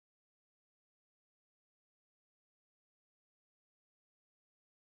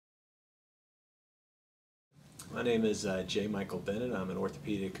My name is J. Michael Bennett. I'm an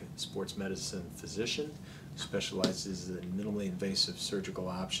orthopedic sports medicine physician who specializes in minimally invasive surgical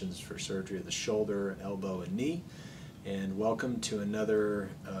options for surgery of the shoulder, elbow, and knee. And welcome to another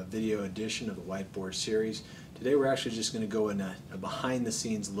video edition of the Whiteboard series. Today we're actually just going to go in a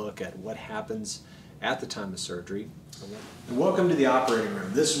behind-the-scenes look at what happens at the time of surgery. And welcome to the operating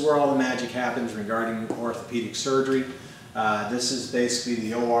room. This is where all the magic happens regarding orthopedic surgery. This is basically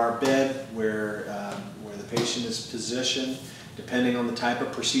the OR bed where the patient is positioned. Depending on the type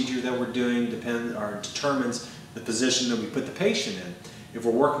of procedure that we're doing determines the position that we put the patient in. If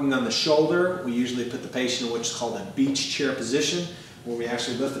we're working on the shoulder, we usually put the patient in what's called a beach chair position, where we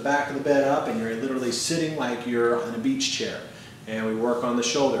actually lift the back of the bed up and you're literally sitting like you're on a beach chair. And we work on the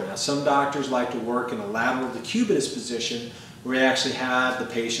shoulder. Now some doctors like to work in a lateral decubitus position where we actually have the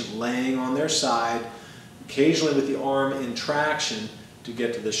patient laying on their side, occasionally with the arm in traction to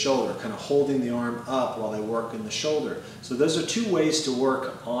get to the shoulder, kind of holding the arm up while they work in the shoulder. So those are two ways to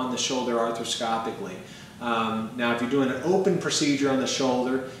work on the shoulder arthroscopically. Now if you're doing an open procedure on the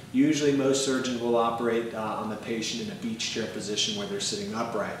shoulder, usually most surgeons will operate on the patient in a beach chair position where they're sitting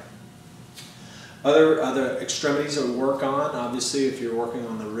upright. Other extremities that we work on, obviously if you're working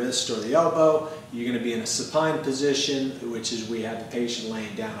on the wrist or the elbow, you're going to be in a supine position, which is we have the patient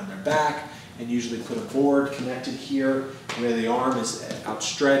laying down on their back, and usually put a board connected here where the arm is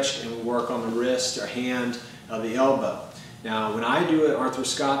outstretched, and we work on the wrist or hand of the elbow. Now when I do an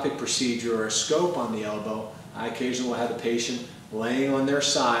arthroscopic procedure or a scope on the elbow, I occasionally will have the patient laying on their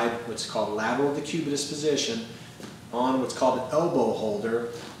side, what's called a lateral decubitus position, on what's called an elbow holder,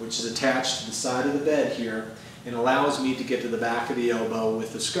 which is attached to the side of the bed here and allows me to get to the back of the elbow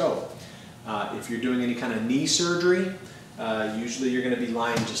with the scope. If you're doing any kind of knee surgery, usually you're going to be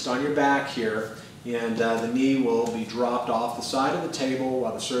lying just on your back here, and the knee will be dropped off the side of the table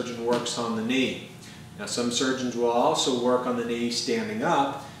while the surgeon works on the knee. Now some surgeons will also work on the knee standing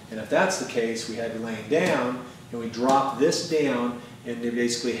up, and if that's the case, we have you laying down and we drop this down and they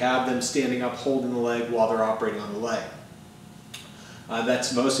basically have them standing up holding the leg while they're operating on the leg.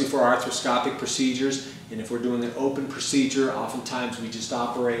 That's mostly for arthroscopic procedures, and if we're doing an open procedure, oftentimes we just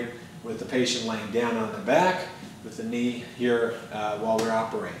operate with the patient laying down on their back with the knee here while we're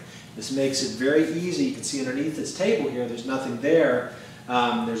operating. This makes it very easy. You can see underneath this table here, there's nothing there.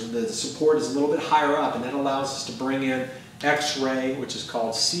 The support is a little bit higher up, and that allows us to bring in X-ray, which is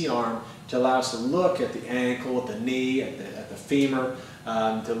called C-arm, to allow us to look at the ankle, at the knee, at the femur,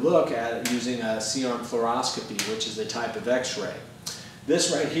 to look at using a C-arm fluoroscopy, which is a type of X-ray.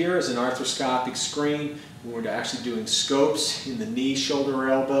 This right here is an arthroscopic screen. When we're actually doing scopes in the knee, shoulder, or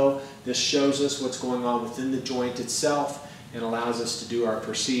elbow, this shows us what's going on within the joint itself and allows us to do our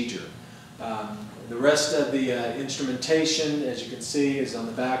procedure. The rest of the instrumentation, as you can see, is on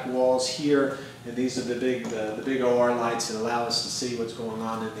the back walls here, and these are the big OR lights that allow us to see what's going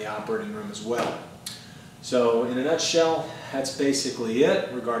on in the operating room as well. So in a nutshell, that's basically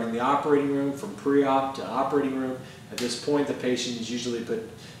it regarding the operating room, from pre-op to operating room. At this point, the patient is usually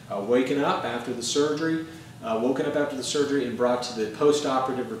woken up after the surgery and brought to the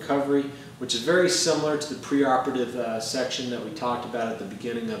post-operative recovery, which is very similar to the pre-operative section that we talked about at the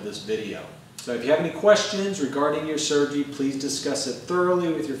beginning of this video. So if you have any questions regarding your surgery, please discuss it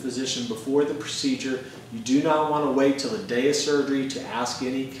thoroughly with your physician before the procedure. You do not want to wait till the day of surgery to ask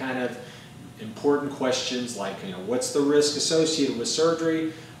any kind of important questions like, what's the risk associated with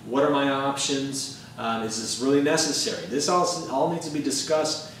surgery? What are my options? Is this really necessary? This all needs to be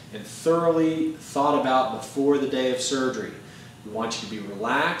discussed and thoroughly thought about before the day of surgery. We want you to be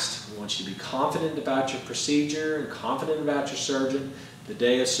relaxed. We want you to be confident about your procedure and confident about your surgeon the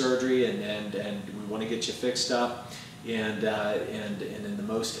day of surgery, and we want to get you fixed up and in the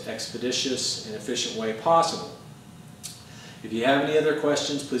most expeditious and efficient way possible. If you have any other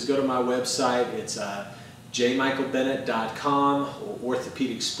questions, please go to my website. It's jmichaelbennett.com or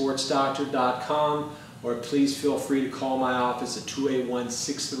orthopedicsportsdoctor.com, or please feel free to call my office at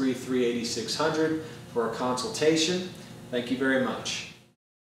 281-633-8600 for a consultation. Thank you very much.